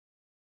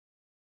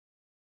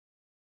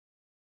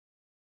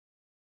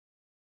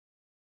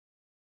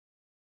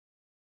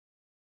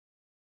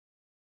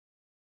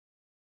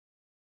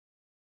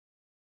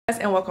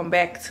And welcome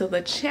back to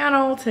the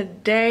channel.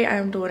 Today I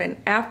am doing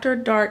an after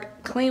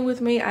dark clean with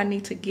me. I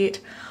need to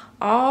get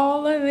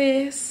all of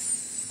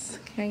this.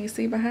 Can you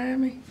see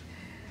behind me?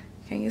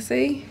 Can you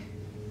see?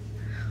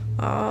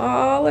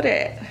 All of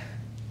that.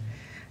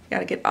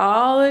 Gotta get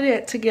all of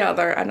that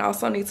together. I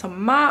also need to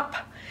mop.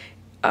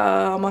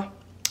 And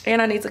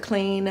I need to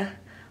clean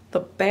the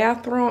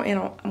bathroom.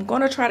 And I'm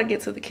gonna try to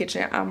get to the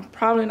kitchen. I'm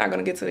probably not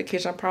gonna get to the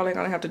kitchen. I'm probably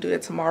gonna have to do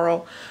that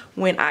tomorrow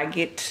when I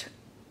get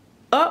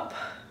up.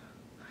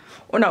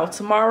 Or no,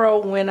 tomorrow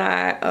when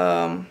I,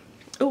 oh,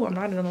 I'm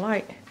not in the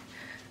light.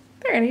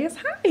 There it is,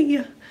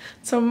 hi.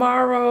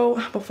 Tomorrow,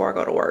 before I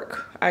go to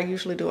work. I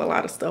usually do a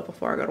lot of stuff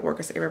before I go to work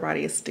because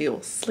everybody is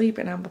still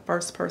sleeping. I'm the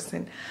first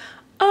person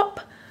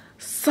up.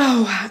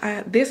 So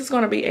this is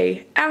gonna be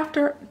a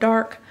after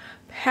dark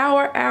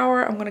power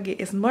hour. I'm gonna get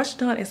as much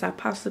done as I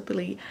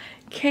possibly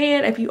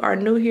can. If you are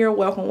new here,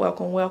 welcome,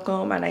 welcome,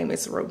 welcome. My name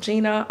is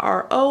Rogina,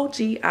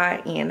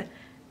 R-O-G-I-N-A.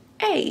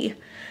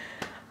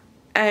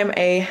 I'm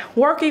a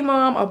working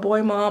mom, a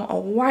boy mom, a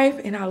wife,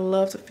 and I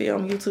love to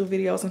film YouTube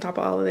videos on top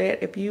of all of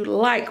that. If you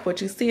like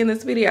what you see in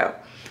this video,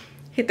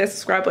 hit that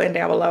subscribe button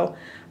down below.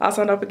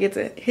 Also, don't forget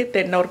to hit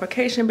that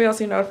notification bell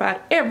so you're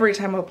notified every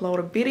time I upload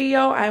a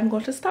video. I'm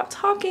going to stop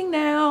talking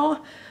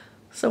now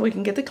so we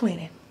can get to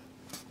cleaning.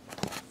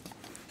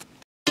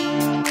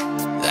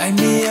 Light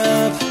me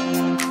up,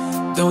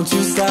 don't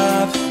you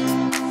stop,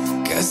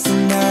 'cause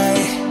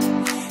tonight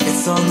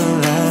it's on the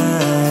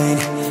line.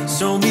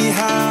 Show me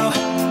how.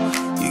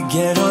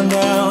 Get on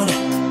down,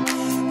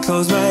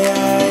 close my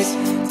eyes,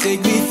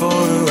 take me for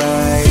a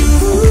ride.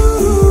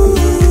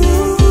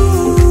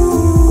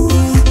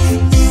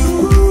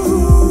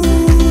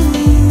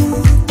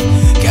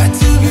 Got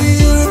to be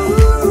you.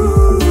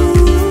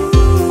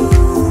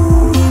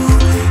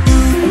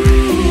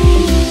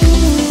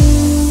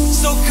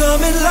 So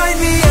come and light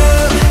me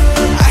up.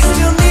 I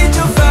still need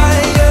your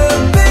fire,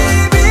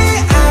 baby.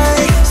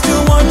 I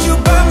still want you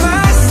by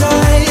my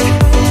side.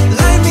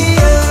 Light me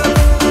up,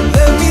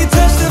 let me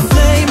touch the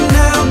flame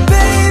now,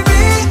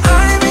 baby.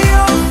 I'm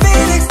your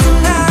phoenix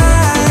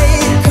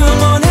tonight. Come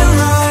on and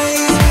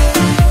rise.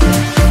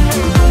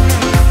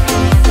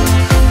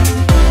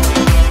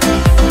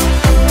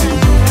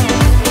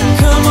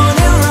 Come on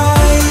and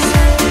rise.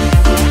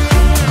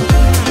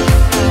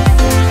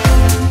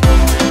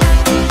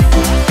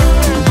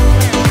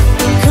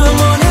 Come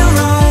on and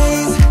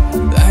rise.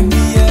 Light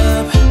me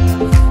up,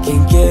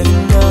 can't get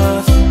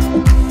enough.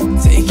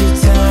 Take your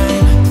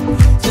time,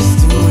 just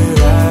do it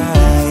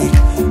right.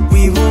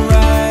 We will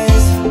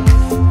rise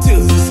to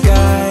the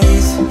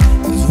skies,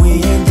 'cause we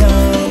ain't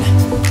done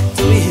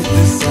till we hit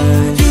the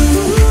sun.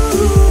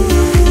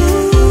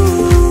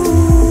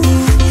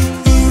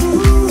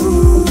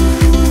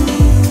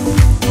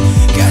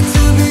 Got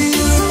to be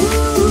you.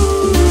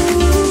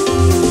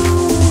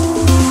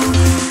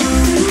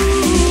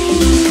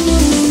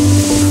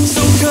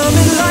 So come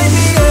and light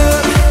me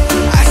up.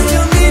 I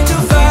still need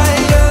your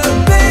fire,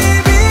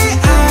 baby.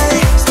 I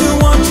still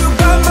want you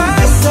by my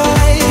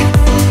side.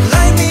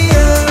 Light me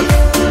up,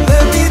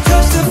 let me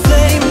touch the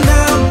flame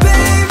now,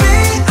 baby.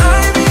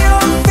 I'm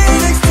your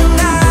phoenix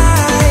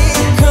tonight.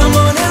 Come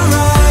on and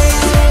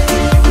rise.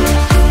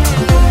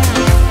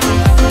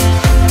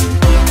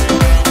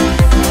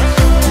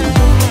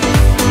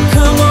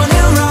 Come on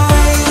and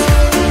rise.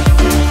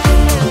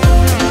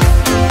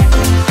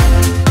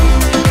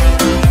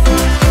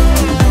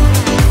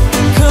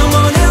 Come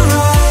on and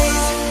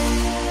rise.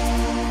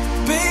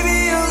 Baby,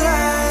 you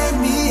light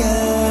me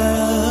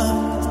up.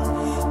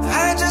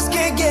 I just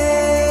can't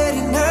get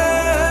enough,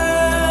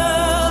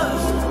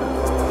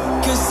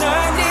 'cause I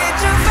need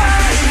your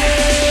fire.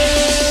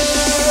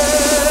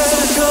 So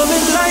come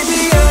and light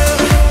me up.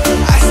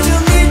 I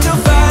still need your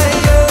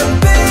fire,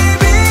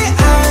 baby.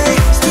 I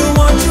still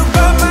want you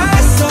by my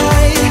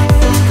side.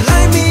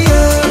 Light me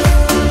up,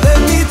 let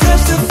me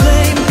touch the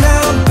flame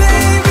now,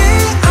 baby.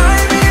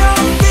 I'm your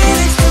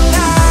phoenix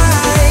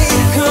tonight.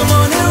 Come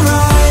on and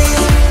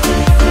rise.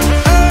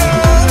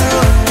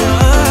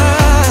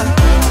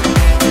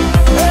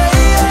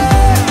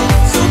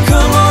 So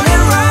come on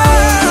and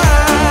rise.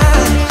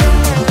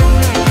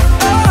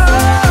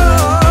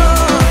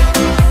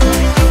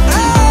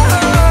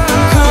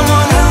 Come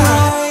on and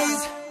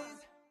rise.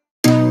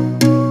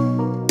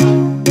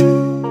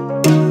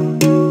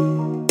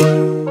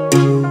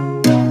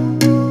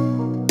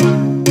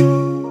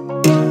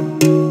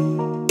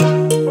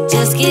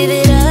 Just give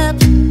it up.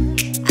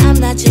 I'm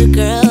not your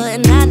girl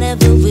and I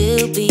never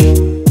will be.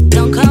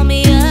 Don't call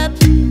me up.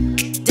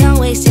 Don't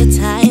waste your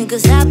time,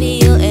 'cause I'll be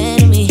your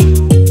enemy.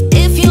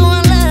 If you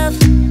want love,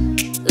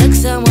 look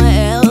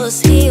somewhere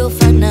else. Here you'll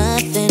find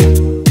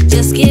nothing.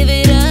 Just give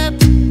it up.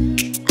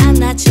 I'm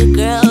not your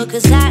girl,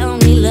 'cause I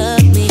only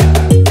love me.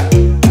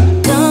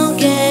 Don't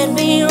get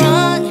me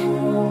wrong.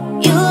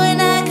 You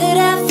and I could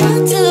have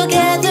fun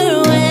together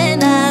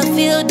when I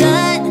feel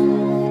done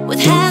with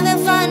having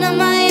fun on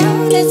my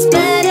own. It's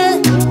better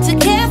to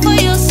care for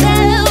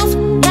yourself,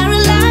 not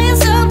rely on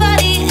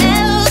somebody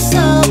else.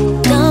 So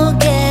don't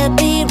get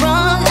me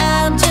wrong,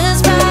 I'm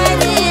just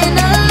riding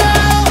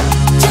alone.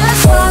 Just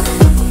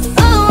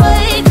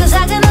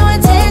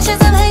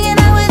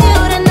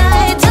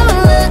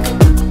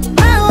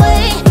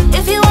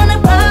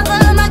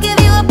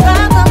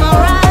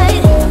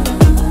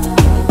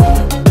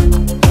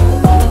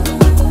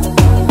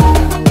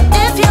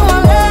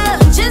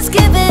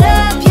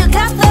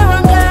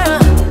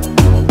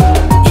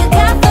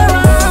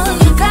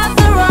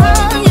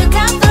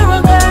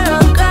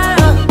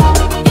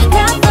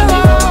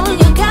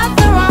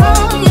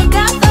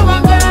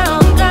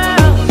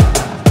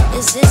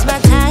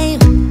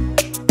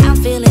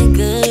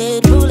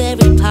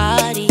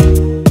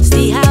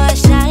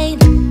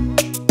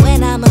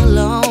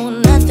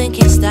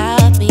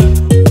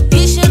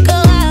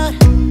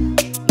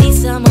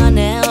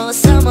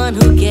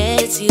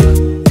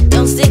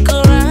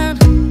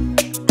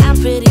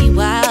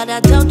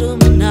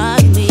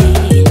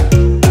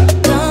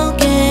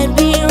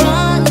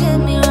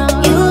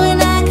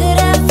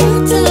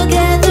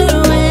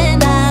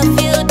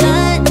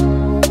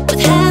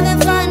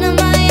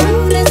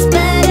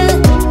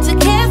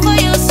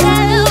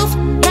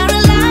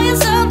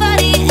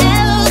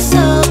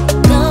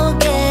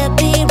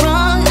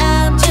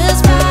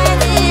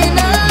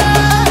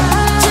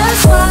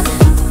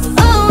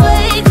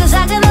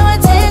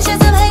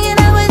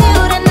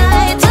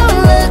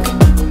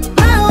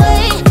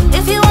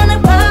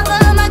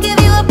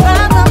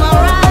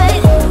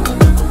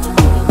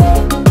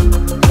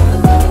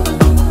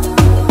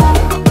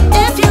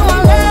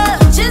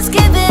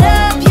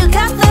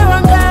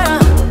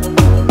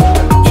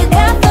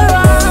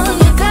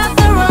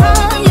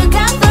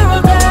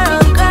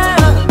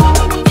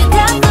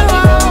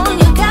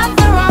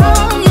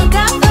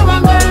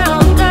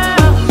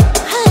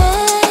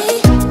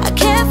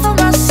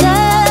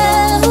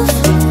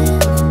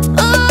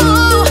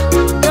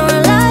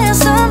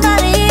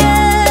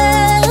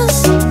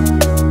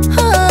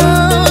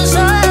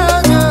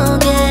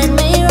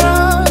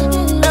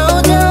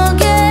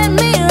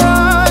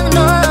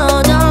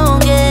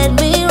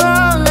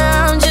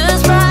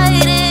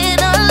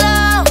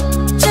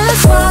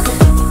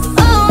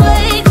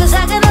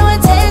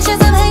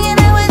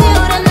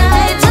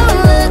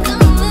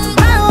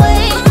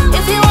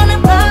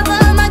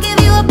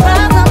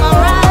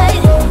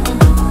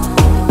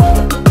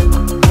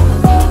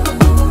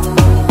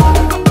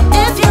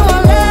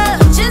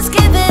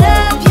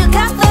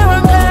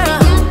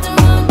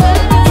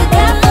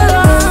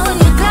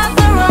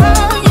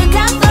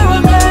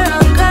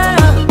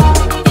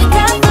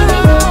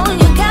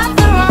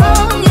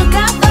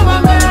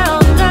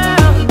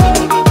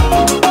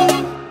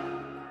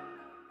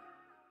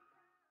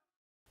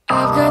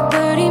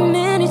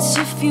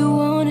if you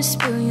wanna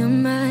spill your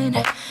mind.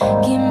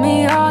 Give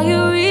me all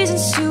your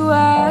reasons to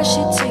why I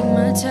should take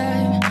my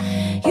time.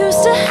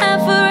 Used to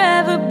have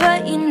forever,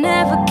 but you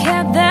never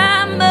cared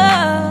that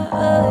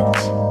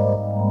much.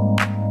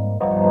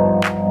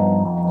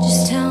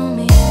 Just tell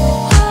me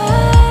why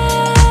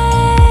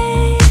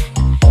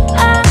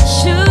I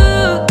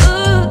should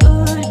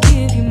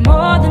give you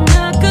more than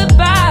a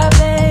goodbye,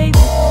 baby.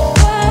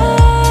 Why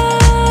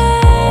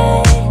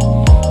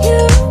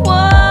you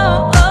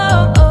won't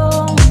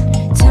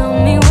tell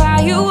me why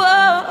you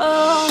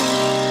won't.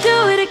 Do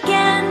it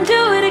again, do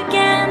it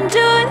again,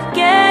 do it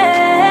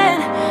again.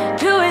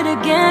 Do it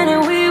again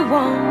and we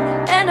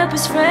won't end up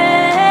as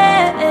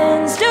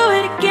friends. Do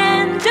it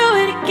again, do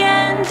it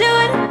again, do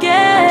it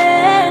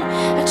again.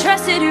 I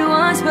trusted you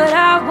once, but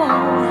I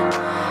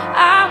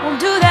won't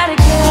do that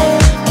again.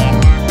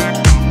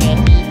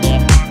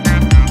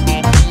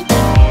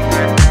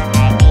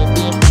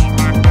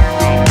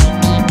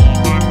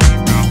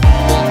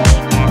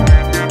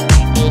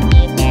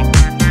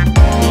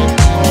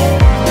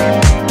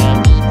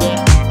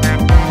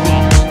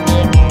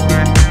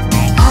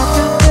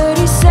 After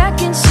 30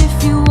 seconds,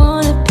 if you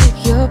wanna pick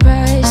your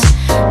price,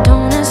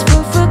 don't ask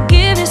for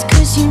forgiveness,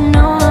 'cause you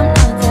know I'm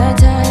not that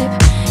type.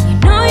 You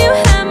know you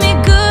had me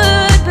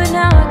good, but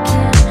now I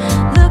can't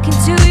look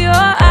into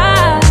your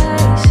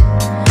eyes.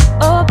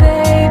 Oh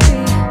baby,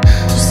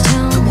 just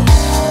tell me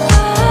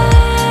why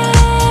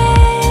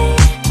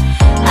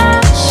I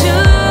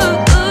should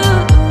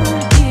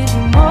give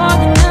you more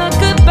than a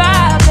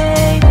goodbye,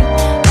 baby.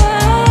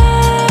 Why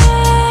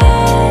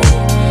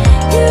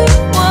you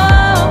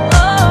won't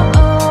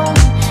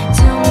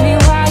tell me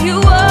why you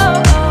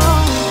won't.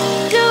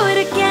 Do it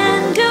again,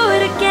 do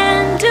it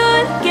again, do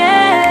it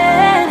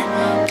again.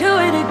 Do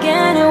it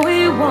again and we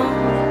won't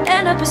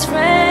end up as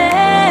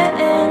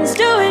friends.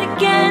 Do it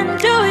again,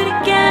 do it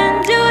again,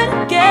 do it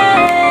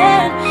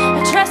again. I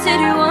trusted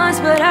you once,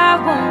 but I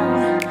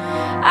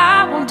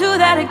won't do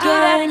that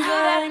again.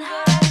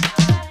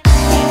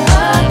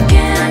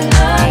 Again,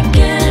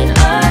 again,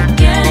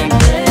 again,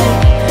 babe.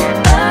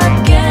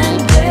 Again,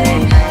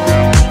 babe.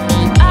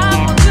 I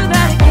won't do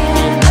that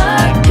again.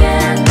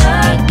 Again,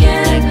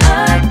 again,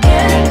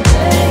 again,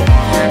 babe.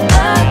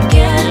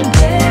 Again,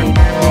 babe.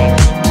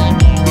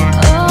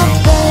 Oh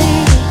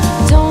baby,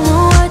 don't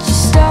know what you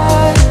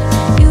started.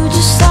 You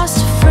just lost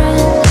a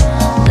friend,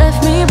 left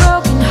me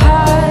broken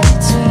hearted,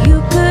 so you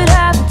could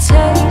have a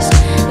taste.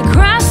 The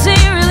grass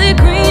ain't really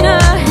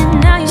greener, and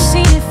now you've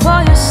seen it for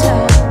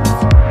yourself.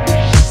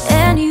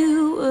 And you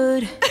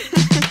would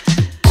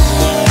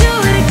do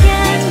it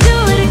again, do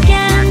it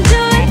again,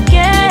 do it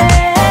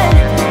again.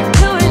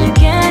 Do it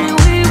again and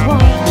we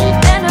won't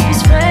end up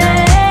as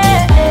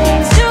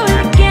friends. Do it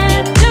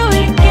again, do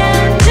it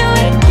again, do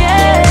it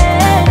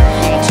again.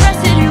 I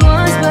trusted you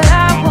once, but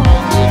I won't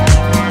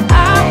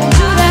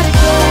do that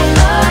again.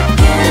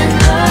 Again,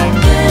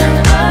 again,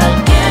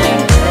 again,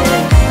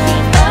 babe.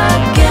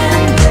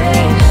 Again,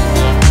 babe.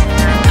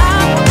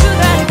 I won't do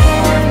that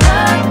again.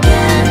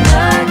 Again, again,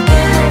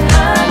 again, babe.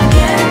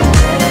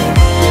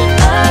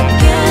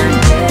 Again,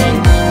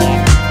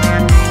 babe.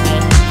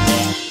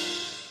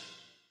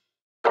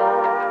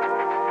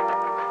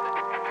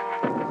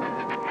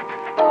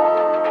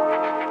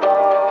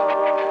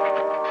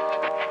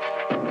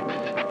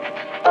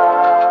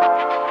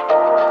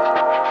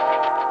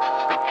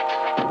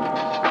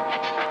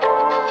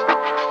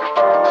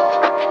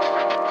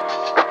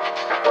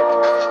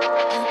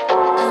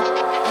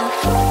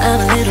 I'm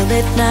a little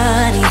bit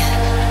naughty,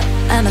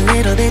 I'm a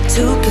little bit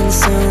too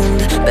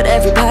consumed, but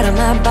every part of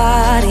my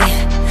body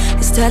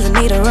is telling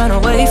me to run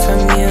away from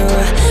you.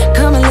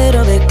 Come a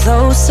little bit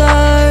closer,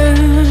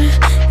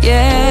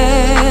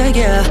 yeah,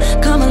 yeah.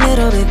 Come a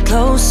little bit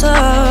closer,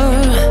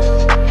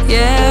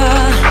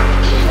 yeah.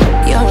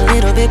 You're a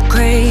little bit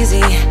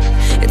crazy.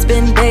 It's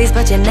been days,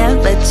 but you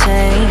never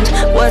change.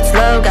 What's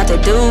love got to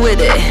do with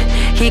it?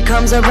 He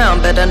comes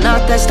around, better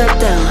knock that stuff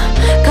down.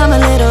 Come a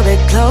little bit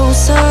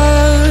closer,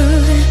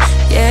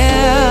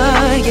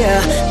 yeah,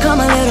 yeah. Come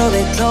a little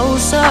bit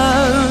closer,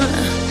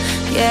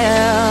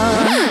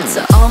 yeah.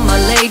 So all my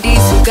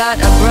ladies who got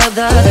a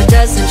brother that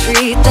doesn't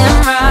treat them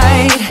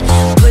right,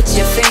 put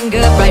your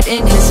finger right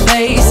in his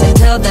face and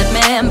tell that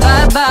man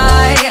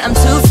bye-bye. I'm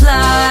too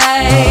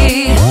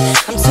fly,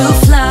 I'm too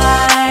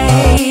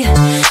fly.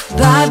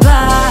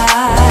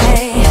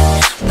 Bye-bye,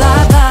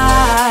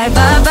 bye-bye,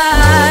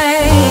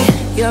 bye-bye.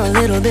 You're a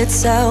little bit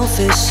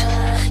selfish.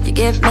 You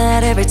get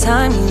mad every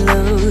time you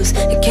lose.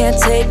 You can't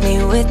take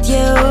me with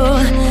you.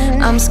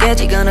 I'm scared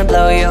you're gonna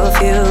blow your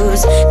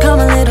fuse. Come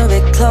a little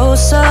bit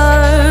closer,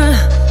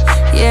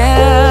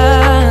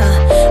 yeah.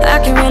 I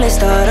can really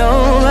start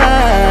over,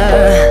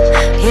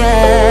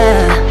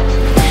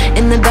 yeah.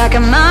 In the back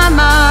of my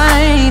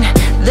mind,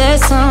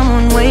 there's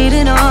someone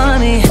waiting on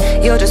me.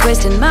 You're just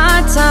wasting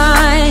my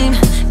time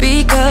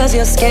because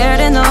you're scared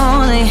and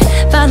lonely.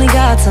 Finally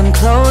got some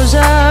closure,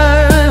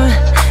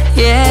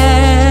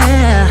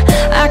 yeah.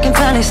 I can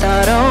finally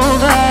start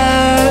over,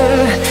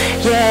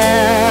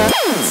 yeah.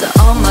 So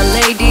all my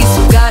ladies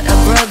who got a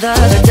brother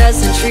that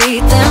doesn't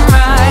treat them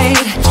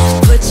right,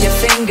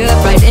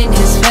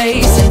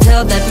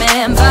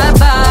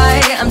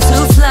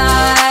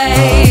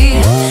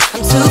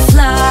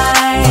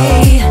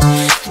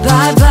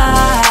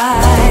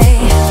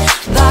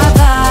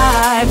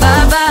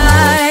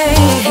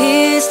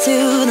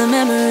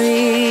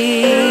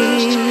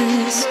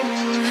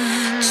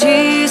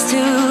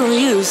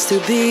 to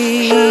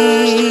be. Your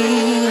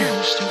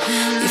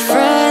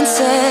friend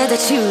said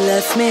that you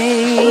left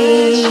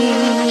me.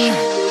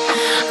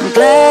 I'm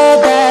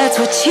glad that's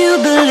what you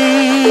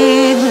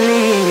believe.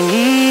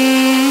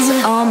 So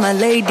all my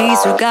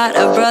ladies who got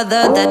a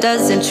brother that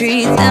doesn't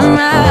treat them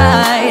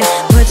right,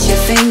 put your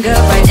finger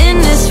right in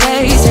his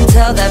face and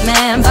tell that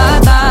man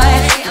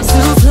bye-bye. I'm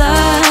too fly.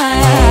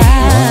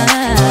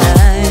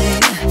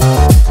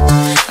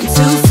 I'm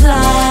too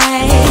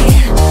fly.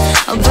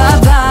 Oh,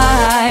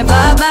 bye-bye,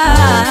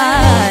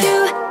 bye-bye.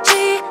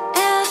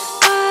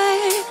 U-G-L-I,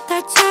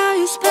 that's how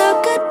you spell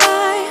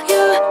goodbye.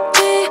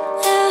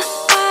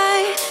 U-G-L-I,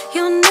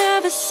 you'll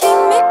never see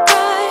me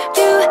cry.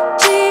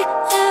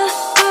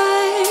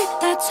 U-G-L-I,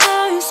 that's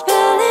how you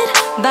spell it.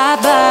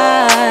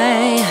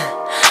 Bye-bye,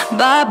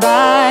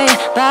 bye-bye,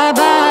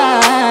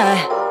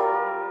 bye-bye.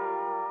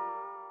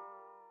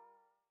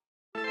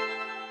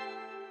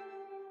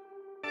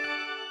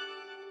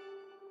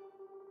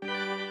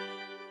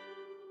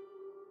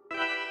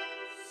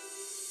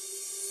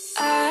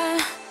 I'm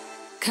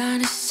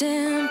kinda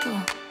simple,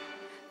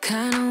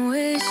 kinda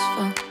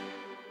wishful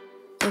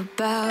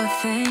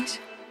about things,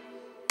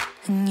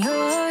 and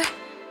you're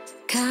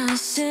kinda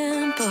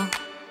simple,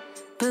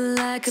 but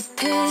like a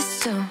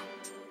pistol,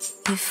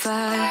 you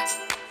fire.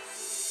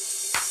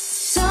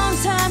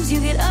 Sometimes you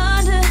get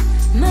under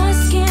my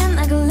skin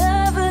like a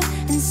lover,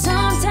 and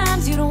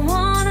sometimes you don't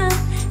wanna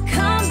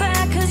come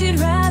back 'cause you'd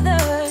rather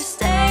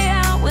stay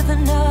out with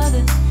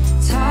another,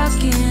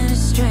 talking to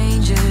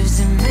strangers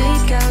and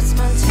make out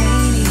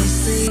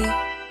spontaneously.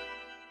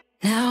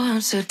 Now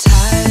I'm so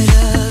tired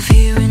of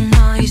hearing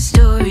all your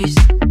stories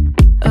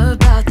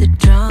about the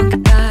drunk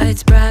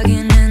nights,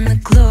 bragging in the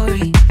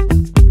glory.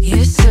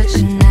 You're such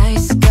a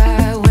nice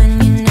guy when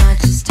you're not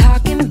just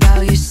talking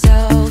about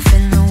yourself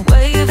and the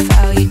way of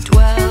how you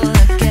dwell.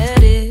 I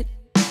get it.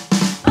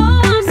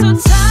 Oh, I'm so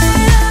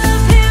tired of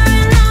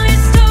hearing all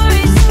your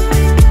stories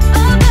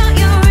about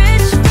your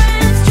rich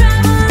friends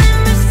traveling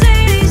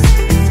Mercedes.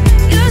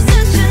 You're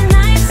such a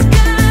nice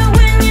guy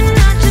when you're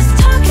not just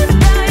talking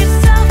about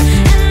yourself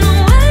and the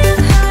way of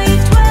how you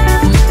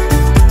dwell.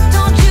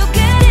 Don't you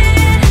get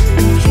it?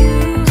 You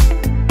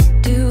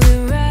do it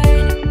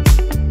right.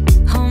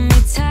 Hold me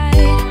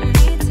tight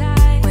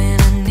when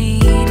I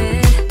need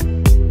it.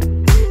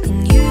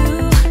 And you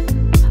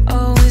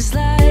always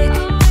like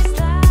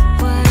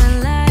what I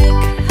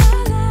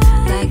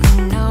like we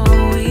know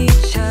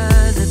each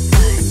other.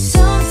 But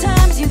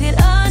sometimes you get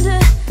under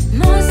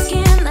my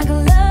skin like a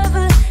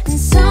lover, and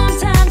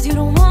sometimes you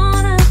don't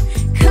wanna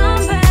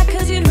come back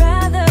 'cause you'd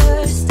rather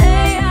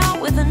stay out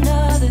with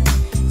another,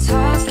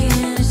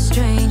 talking to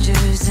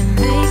strangers and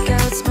make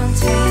out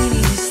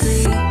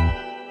spontaneously.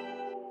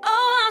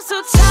 Oh, I'm so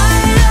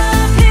tired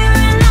of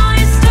hearing all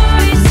your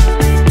stories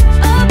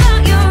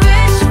about your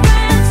rich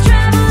friends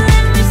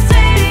traveling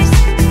Mercedes.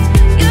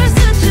 You're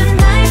such a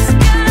nice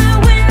guy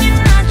when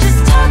you're not just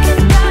talking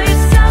about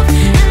yourself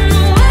and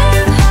the way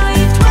of how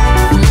you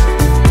dwell.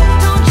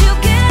 Don't you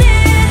get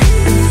it?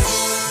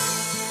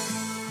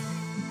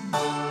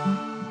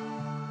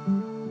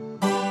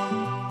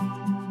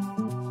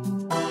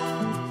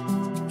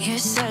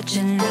 You're such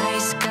a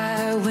nice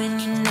guy when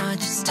you're not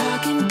just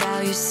talking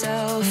about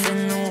yourself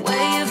and the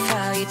way of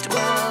how you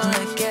dwell.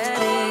 I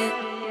get it.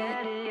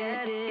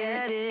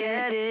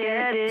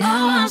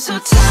 Now I'm so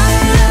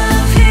tired